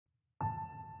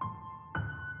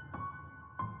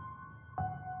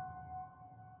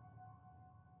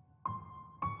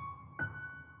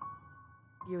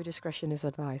Viewer discretion is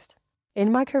advised. In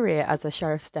my career as a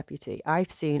sheriff's deputy, I've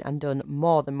seen and done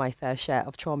more than my fair share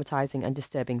of traumatising and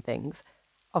disturbing things.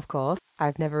 Of course,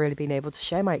 I've never really been able to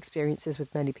share my experiences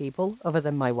with many people, other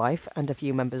than my wife and a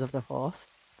few members of the force.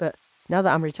 But now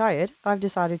that I'm retired, I've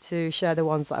decided to share the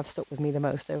ones that have stuck with me the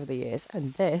most over the years,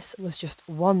 and this was just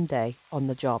one day on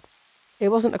the job. It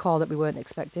wasn't a call that we weren't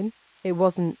expecting. It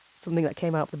wasn't something that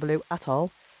came out of the blue at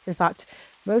all. In fact,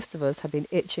 most of us had been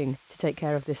itching to take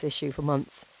care of this issue for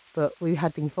months, but we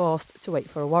had been forced to wait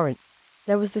for a warrant.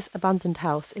 There was this abandoned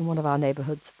house in one of our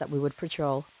neighbourhoods that we would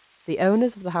patrol. The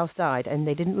owners of the house died and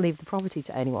they didn't leave the property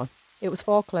to anyone. It was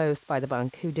foreclosed by the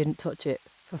bank, who didn't touch it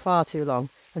for far too long,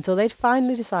 until they'd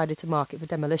finally decided to mark it for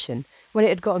demolition when it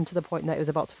had gotten to the point that it was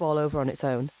about to fall over on its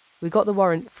own. We got the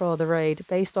warrant for the raid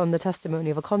based on the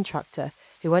testimony of a contractor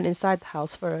who went inside the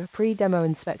house for a pre-demo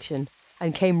inspection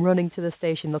and came running to the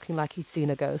station looking like he'd seen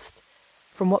a ghost.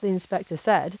 From what the inspector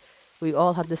said, we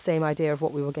all had the same idea of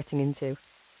what we were getting into.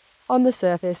 On the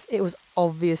surface, it was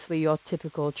obviously your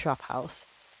typical trap house.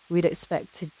 We'd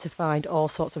expected to find all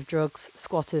sorts of drugs,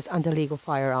 squatters and illegal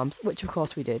firearms, which of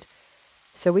course we did.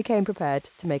 So we came prepared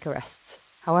to make arrests.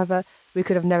 However, we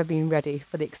could have never been ready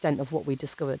for the extent of what we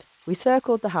discovered. We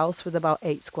circled the house with about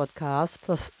 8 squad cars,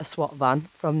 plus a SWAT van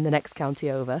from the next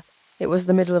county over. It was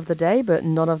the middle of the day, but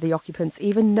none of the occupants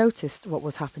even noticed what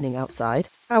was happening outside.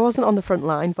 I wasn't on the front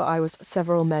line, but I was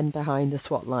several men behind the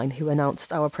SWAT line who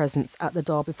announced our presence at the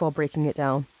door before breaking it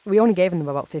down. We only gave them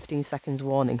about 15 seconds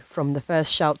warning, from the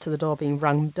first shout to the door being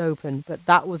rammed open, but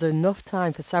that was enough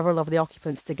time for several of the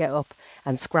occupants to get up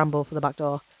and scramble for the back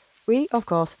door. We, of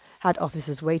course, had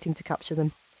officers waiting to capture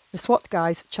them. The SWAT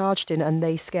guys charged in and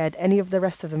they scared any of the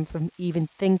rest of them from even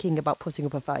thinking about putting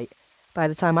up a fight. By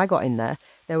the time I got in there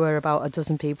were about a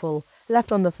dozen people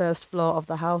left on the first floor of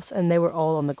the house and they were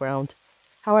all on the ground.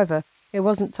 However, it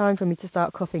wasn't time for me to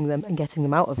start cuffing them and getting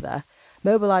them out of there.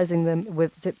 Mobilising them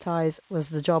with zip ties was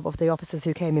the job of the officers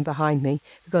who came in behind me,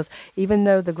 because even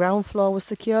though the ground floor was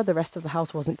secure, the rest of the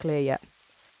house wasn't clear yet.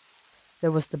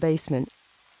 There was the basement.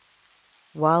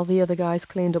 While the other guys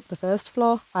cleaned up the first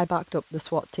floor, I backed up the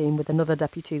SWAT team with another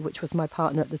deputy, which was my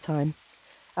partner at the time.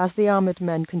 As the armoured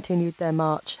men continued their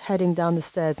march, heading down the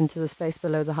stairs into the space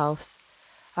below the house,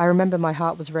 I remember my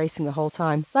heart was racing the whole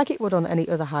time, like it would on any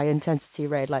other high-intensity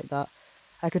raid like that.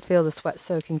 I could feel the sweat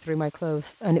soaking through my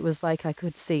clothes, and it was like I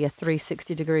could see a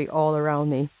 360-degree all around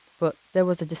me. But there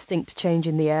was a distinct change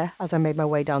in the air as I made my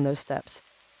way down those steps,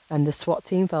 and the SWAT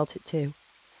team felt it too.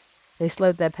 They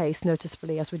slowed their pace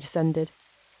noticeably as we descended.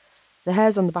 The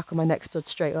hairs on the back of my neck stood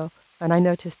straight up, and I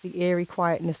noticed the eerie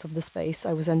quietness of the space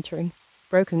I was entering,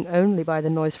 broken only by the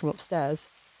noise from upstairs.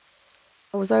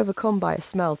 I was overcome by a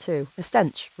smell too, a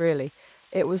stench, really.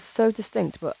 It was so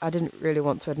distinct, but I didn't really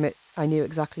want to admit I knew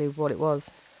exactly what it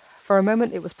was. For a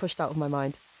moment it was pushed out of my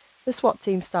mind. The SWAT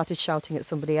team started shouting at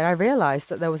somebody, and I realised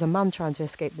that there was a man trying to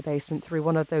escape the basement through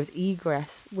one of those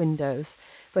egress windows,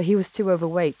 but he was too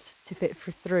overweight to fit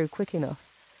through quick enough.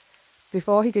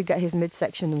 Before he could get his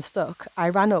midsection unstuck, I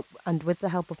ran up and, with the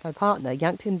help of my partner,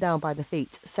 yanked him down by the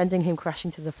feet, sending him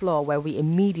crashing to the floor, where we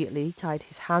immediately tied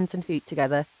his hands and feet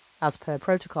together, as per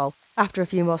protocol. After a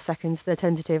few more seconds, the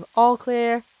tentative "all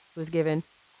clear" was given.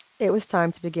 It was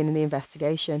time to begin the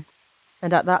investigation.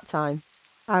 And at that time,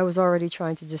 I was already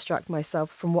trying to distract myself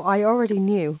from what I already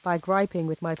knew by griping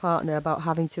with my partner about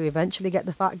having to eventually get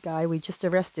the fat guy we just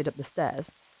arrested up the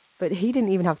stairs. But he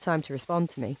didn't even have time to respond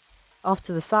to me. Off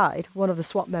to the side, one of the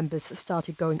SWAT members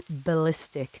started going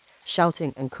ballistic,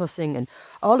 shouting and cussing, and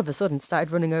all of a sudden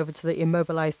started running over to the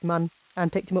immobilised man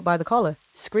and picked him up by the collar,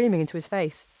 screaming into his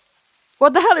face.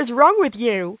 "What the hell is wrong with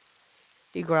you?"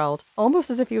 he growled,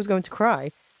 almost as if he was going to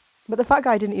cry. But the fat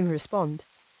guy didn't even respond.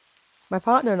 My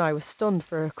partner and I were stunned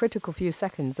for a critical few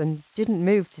seconds and didn't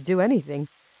move to do anything.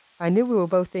 I knew we were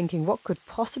both thinking, what could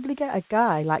possibly get a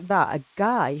guy like that, a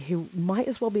guy who might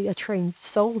as well be a trained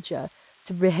soldier,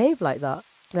 to behave like that?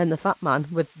 Then the fat man,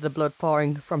 with the blood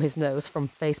pouring from his nose from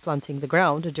face-planting the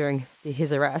ground during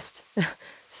his arrest,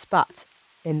 spat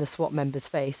in the SWAT member's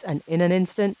face, and in an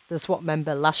instant the SWAT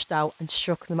member lashed out and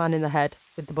struck the man in the head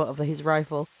with the butt of his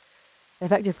rifle,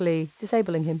 effectively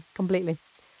disabling him completely.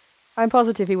 I'm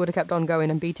positive he would have kept on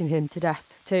going and beaten him to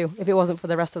death too, if it wasn't for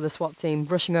the rest of the SWAT team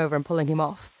rushing over and pulling him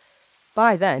off.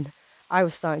 By then, I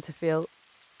was starting to feel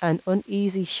an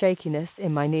uneasy shakiness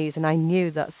in my knees, and I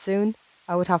knew that soon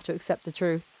I would have to accept the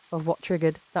truth of what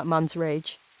triggered that man's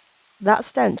rage. That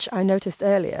stench I noticed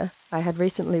earlier, I had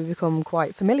recently become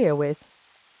quite familiar with.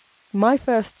 My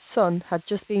first son had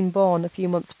just been born a few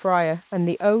months prior, and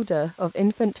the odour of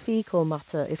infant fecal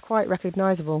matter is quite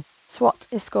recognisable. SWAT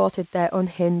escorted their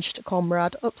unhinged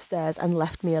comrade upstairs and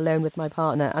left me alone with my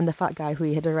partner and the fat guy who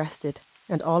he had arrested.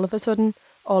 And all of a sudden,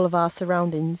 all of our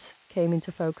surroundings came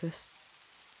into focus.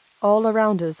 All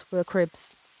around us were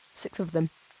cribs, 6 of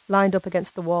them, lined up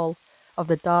against the wall of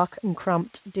the dark and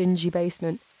cramped, dingy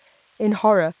basement. In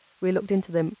horror, we looked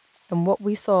into them, and what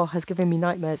we saw has given me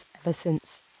nightmares ever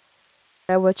since.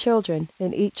 There were children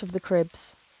in each of the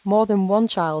cribs, more than one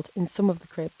child in some of the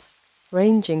cribs,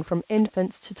 ranging from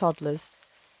infants to toddlers.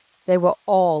 They were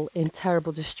all in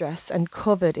terrible distress and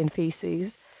covered in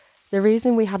feces. The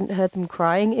reason we hadn't heard them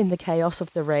crying in the chaos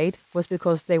of the raid was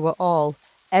because they were all,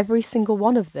 every single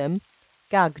one of them,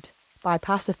 gagged by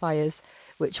pacifiers,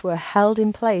 which were held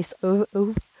in place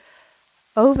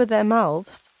over their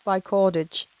mouths by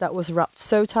cordage that was wrapped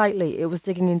so tightly it was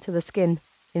digging into the skin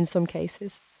in some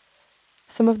cases.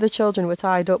 Some of the children were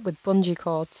tied up with bungee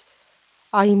cords.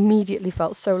 I immediately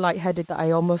felt so lightheaded that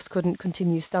I almost couldn't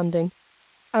continue standing.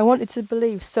 I wanted to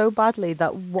believe so badly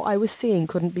that what I was seeing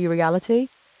couldn't be reality.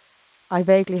 I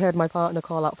vaguely heard my partner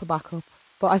call out for backup,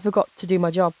 but I forgot to do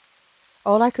my job.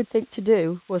 All I could think to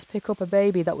do was pick up a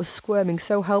baby that was squirming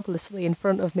so helplessly in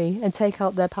front of me and take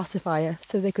out their pacifier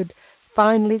so they could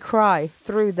finally cry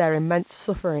through their immense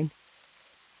suffering.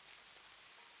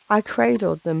 I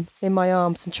cradled them in my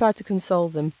arms and tried to console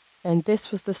them, and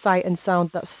this was the sight and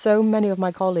sound that so many of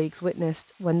my colleagues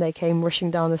witnessed when they came rushing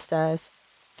down the stairs.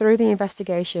 Through the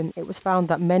investigation, it was found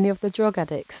that many of the drug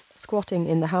addicts squatting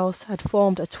in the house had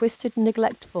formed a twisted,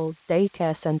 neglectful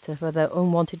daycare centre for their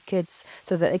unwanted kids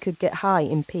so that they could get high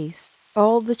in peace.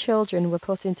 All the children were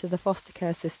put into the foster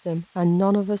care system, and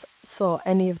none of us saw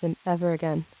any of them ever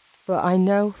again. But I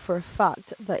know for a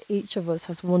fact that each of us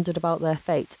has wondered about their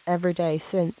fate every day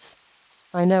since.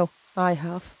 I know I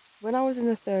have. When I was in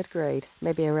the 3rd grade,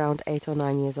 maybe around 8 or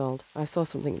 9 years old, I saw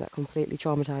something that completely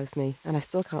traumatised me, and I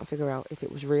still can't figure out if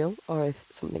it was real, or if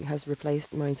something has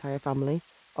replaced my entire family,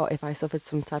 or if I suffered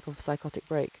some type of psychotic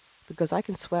break, because I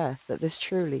can swear that this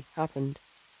truly happened.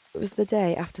 It was the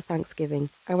day after Thanksgiving.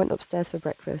 I went upstairs for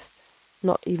breakfast,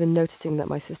 not even noticing that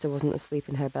my sister wasn't asleep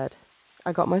in her bed.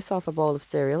 I got myself a bowl of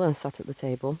cereal and sat at the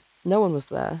table. No one was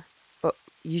there, but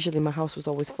usually my house was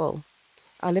always full.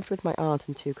 I lived with my aunt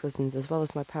and 2 cousins, as well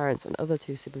as my parents and other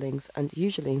 2 siblings, and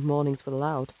usually mornings were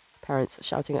loud. Parents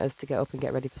shouting at us to get up and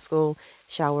get ready for school,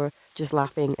 shower, just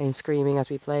laughing and screaming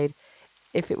as we played,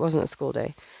 if it wasn't a school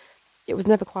day. It was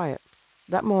never quiet.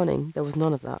 That morning, there was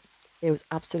none of that. It was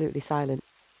absolutely silent.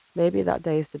 Maybe that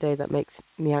day is the day that makes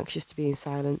me anxious to be in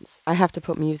silence. I have to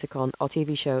put music on, or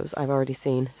TV shows I've already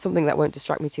seen, something that won't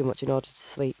distract me too much in order to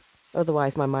sleep.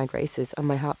 Otherwise, my mind races and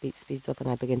my heartbeat speeds up and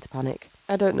I begin to panic.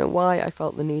 I don't know why I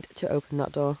felt the need to open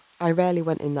that door. I rarely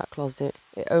went in that closet.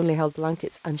 It only held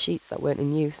blankets and sheets that weren't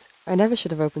in use. I never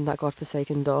should have opened that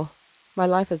godforsaken door. My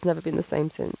life has never been the same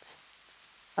since.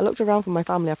 I looked around for my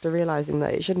family after realising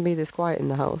that it shouldn't be this quiet in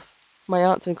the house. My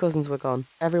aunts and cousins were gone.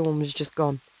 Everyone was just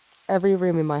gone. Every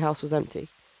room in my house was empty,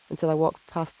 until I walked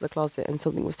past the closet and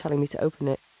something was telling me to open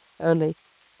it. Only,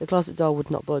 the closet door would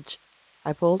not budge.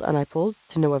 I pulled and I pulled,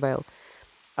 to no avail.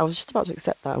 I was just about to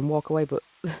accept that and walk away, but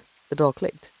the door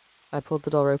clicked. I pulled the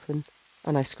door open,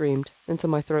 and I screamed, until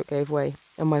my throat gave way,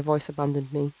 and my voice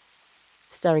abandoned me.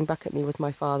 Staring back at me was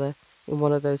my father, in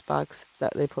one of those bags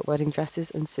that they put wedding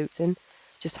dresses and suits in,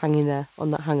 just hanging there,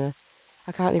 on that hanger.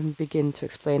 I can't even begin to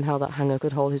explain how that hanger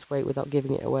could hold his weight without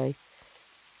giving it away.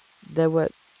 There were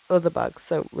other bags,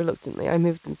 so reluctantly I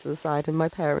moved them to the side, and my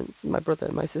parents, my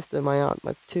brother, my sister, my aunt,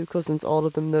 my 2 cousins, all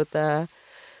of them were there.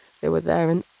 They were there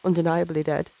and undeniably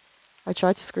dead. I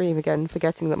tried to scream again,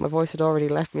 forgetting that my voice had already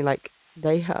left me like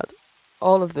they had.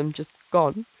 All of them just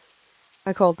gone.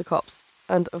 I called the cops,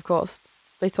 and, of course,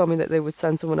 they told me that they would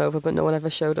send someone over, but no one ever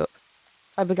showed up.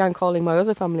 I began calling my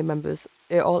other family members.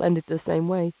 It all ended the same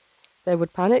way. They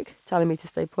would panic, telling me to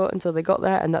stay put until they got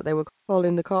there and that they were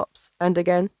calling the cops. And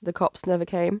again, the cops never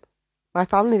came. My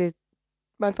family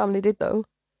did though.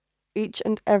 Each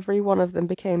and every one of them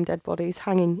became dead bodies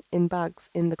hanging in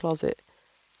bags in the closet.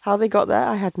 How they got there,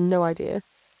 I had no idea.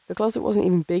 The closet wasn't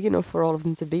even big enough for all of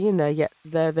them to be in there, yet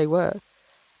there they were.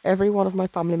 Every one of my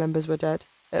family members were dead,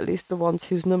 at least the ones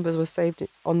whose numbers were saved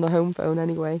on the home phone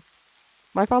anyway.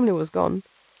 My family was gone.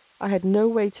 I had no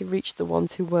way to reach the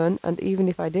ones who weren't, and even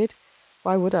if I did,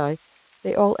 why would I?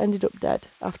 They all ended up dead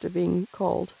after being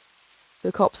called.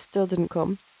 The cops still didn't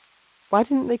come. Why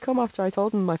didn't they come after I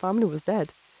told them my family was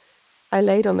dead? I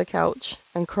laid on the couch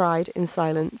and cried in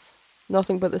silence,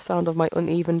 nothing but the sound of my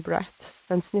uneven breaths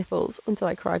and sniffles until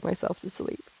I cried myself to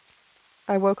sleep.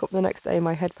 I woke up the next day,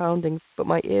 my head pounding, but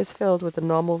my ears filled with the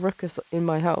normal ruckus in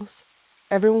my house.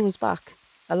 Everyone was back,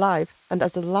 alive, and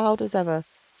as loud as ever.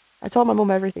 I told my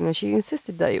mum everything and she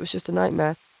insisted that it was just a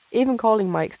nightmare, even calling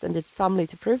my extended family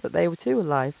to prove that they were too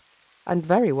alive. And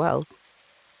very well.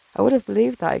 I would have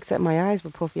believed that, except my eyes were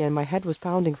puffy and my head was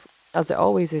pounding, as it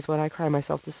always is when I cry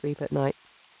myself to sleep at night.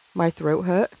 My throat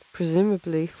hurt,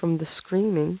 presumably from the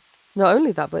screaming. Not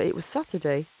only that, but it was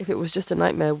Saturday. If it was just a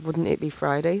nightmare, wouldn't it be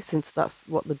Friday, since that's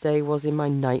what the day was in my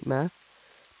nightmare?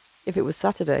 If it was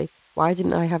Saturday, why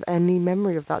didn't I have any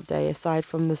memory of that day aside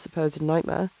from the supposed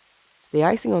nightmare? The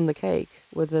icing on the cake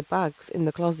were the bags in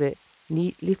the closet,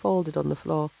 neatly folded on the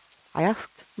floor. I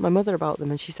asked my mother about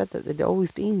them and she said that they'd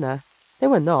always been there. They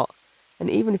were not, and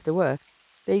even if they were,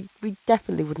 we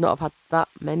definitely would not have had that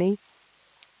many.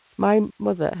 My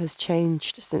mother has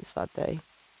changed since that day.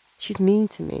 She's mean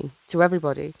to me, to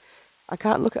everybody. I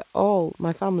can't look at all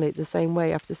my family the same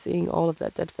way after seeing all of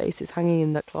their dead faces hanging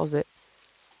in that closet.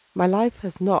 My life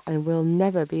has not and will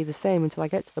never be the same until I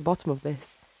get to the bottom of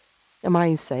this. Am I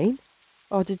insane?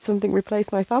 Or did something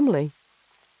replace my family?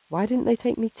 Why didn't they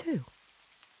take me too?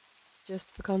 Just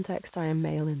for context, I am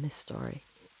male in this story.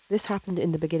 This happened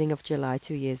in the beginning of July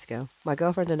 2 years ago. My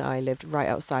girlfriend and I lived right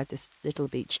outside this little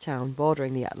beach town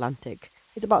bordering the Atlantic.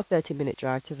 It's about a 30-minute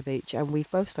drive to the beach and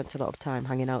we've both spent a lot of time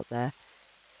hanging out there.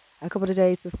 A couple of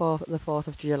days before the 4th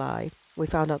of July, we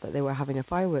found out that they were having a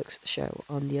fireworks show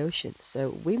on the ocean,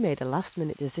 so we made a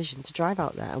last-minute decision to drive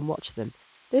out there and watch them.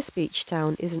 This beach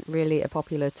town isn't really a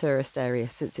popular tourist area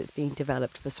since it's been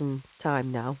developed for some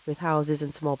time now. With houses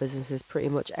and small businesses, pretty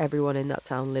much everyone in that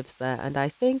town lives there, and I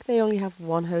think they only have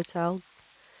one hotel.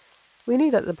 We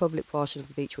knew that the public portion of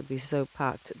the beach would be so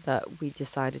packed that we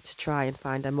decided to try and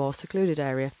find a more secluded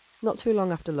area. Not too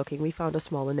long after looking, we found a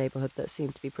smaller neighbourhood that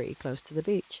seemed to be pretty close to the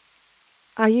beach.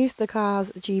 I used the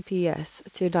car's GPS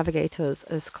to navigate us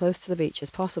as close to the beach as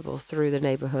possible through the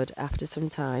neighbourhood. After some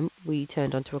time, we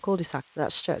turned onto a cul-de-sac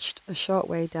that stretched a short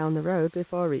way down the road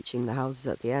before reaching the houses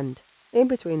at the end. In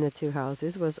between the two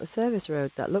houses was a service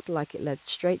road that looked like it led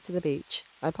straight to the beach.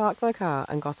 I parked my car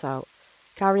and got out,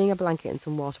 carrying a blanket and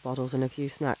some water bottles and a few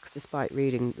snacks, despite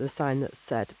reading the sign that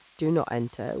said, "Do not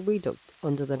enter." We ducked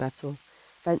under the metal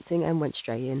fencing and went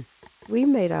straight in. We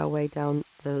made our way down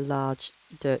the large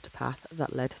dirt path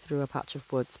that led through a patch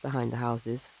of woods behind the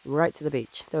houses, right to the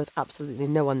beach. There was absolutely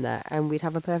no one there, and we'd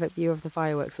have a perfect view of the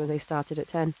fireworks when they started at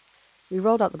 10. We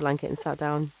rolled out the blanket and sat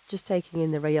down, just taking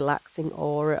in the relaxing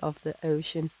aura of the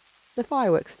ocean. The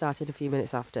fireworks started a few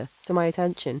minutes after, so my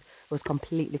attention was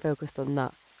completely focused on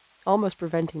that, almost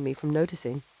preventing me from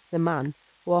noticing the man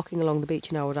walking along the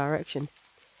beach in our direction.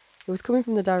 It was coming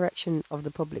from the direction of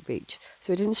the public beach,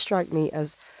 so it didn't strike me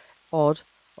as odd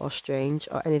or strange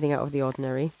or anything out of the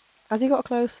ordinary. As he got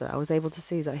closer, I was able to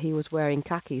see that he was wearing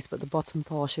khakis, but the bottom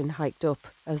portion hiked up,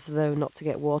 as though not to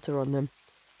get water on them.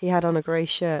 He had on a grey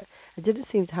shirt and didn't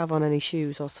seem to have on any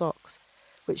shoes or socks,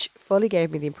 which fully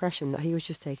gave me the impression that he was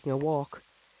just taking a walk.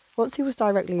 Once he was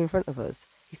directly in front of us,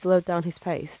 he slowed down his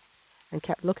pace and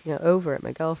kept looking over at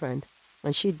my girlfriend,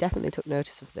 and she definitely took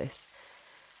notice of this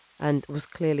and was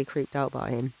clearly creeped out by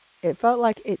him. It felt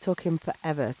like it took him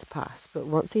forever to pass, but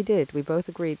once he did, we both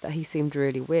agreed that he seemed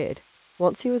really weird.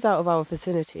 Once he was out of our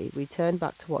vicinity, we turned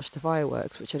back to watch the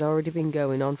fireworks, which had already been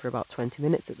going on for about 20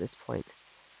 minutes at this point.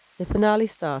 The finale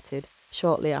started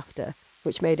shortly after,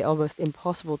 which made it almost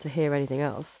impossible to hear anything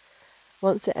else.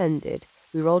 Once it ended,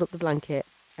 we rolled up the blanket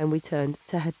and we turned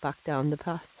to head back down the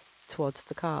path towards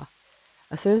the car.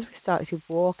 As soon as we started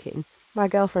walking, my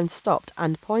girlfriend stopped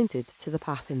and pointed to the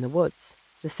path in the woods.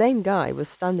 The same guy was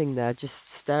standing there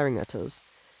just staring at us.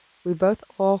 We both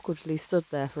awkwardly stood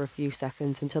there for a few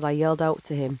seconds until I yelled out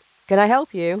to him, "Can I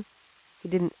help you?" He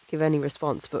didn't give any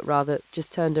response, but rather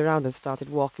just turned around and started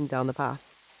walking down the path.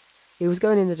 He was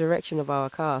going in the direction of our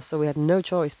car, so we had no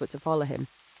choice but to follow him.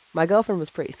 My girlfriend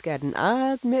was pretty scared, and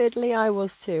admittedly I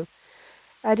was too.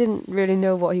 I didn't really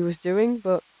know what he was doing,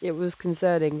 but it was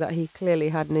concerning that he clearly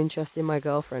had an interest in my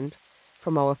girlfriend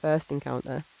from our first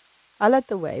encounter. I led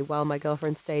the way while my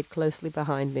girlfriend stayed closely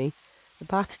behind me. The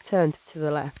path turned to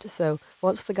the left, so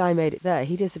once the guy made it there,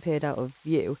 he disappeared out of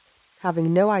view,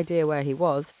 having no idea where he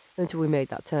was until we made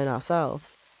that turn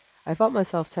ourselves. I felt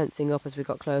myself tensing up as we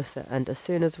got closer, and as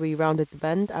soon as we rounded the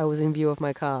bend, I was in view of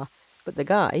my car, but the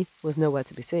guy was nowhere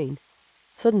to be seen.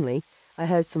 Suddenly, I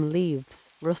heard some leaves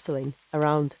rustling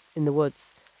around in the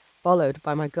woods, followed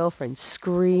by my girlfriend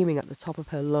screaming at the top of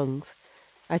her lungs.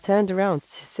 I turned around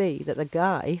to see that the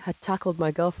guy had tackled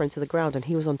my girlfriend to the ground and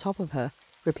he was on top of her,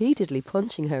 repeatedly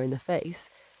punching her in the face.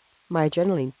 My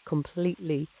adrenaline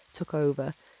completely took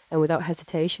over, and without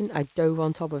hesitation, I dove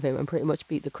on top of him and pretty much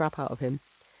beat the crap out of him.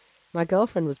 My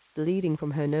girlfriend was bleeding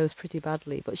from her nose pretty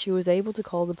badly, but she was able to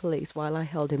call the police while I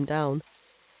held him down.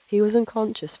 He was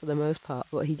unconscious for the most part,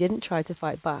 but he didn't try to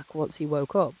fight back once he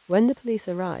woke up. When the police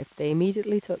arrived, they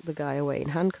immediately took the guy away in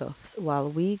handcuffs while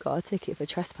we got a ticket for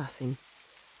trespassing.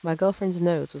 My girlfriend's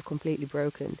nose was completely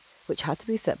broken, which had to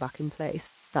be set back in place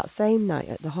that same night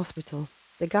at the hospital.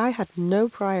 The guy had no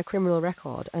prior criminal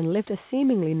record and lived a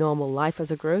seemingly normal life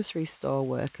as a grocery store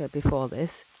worker before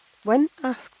this. When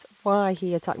asked why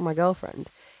he attacked my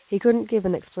girlfriend, he couldn't give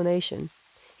an explanation.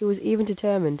 He was even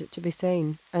determined to be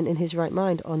sane and in his right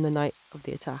mind on the night of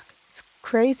the attack. It's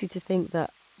crazy to think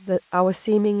that our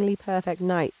seemingly perfect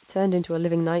night turned into a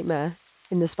living nightmare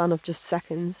in the span of just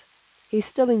seconds. He's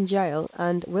still in jail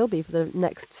and will be for the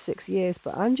next 6 years,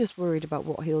 but I'm just worried about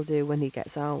what he'll do when he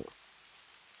gets out.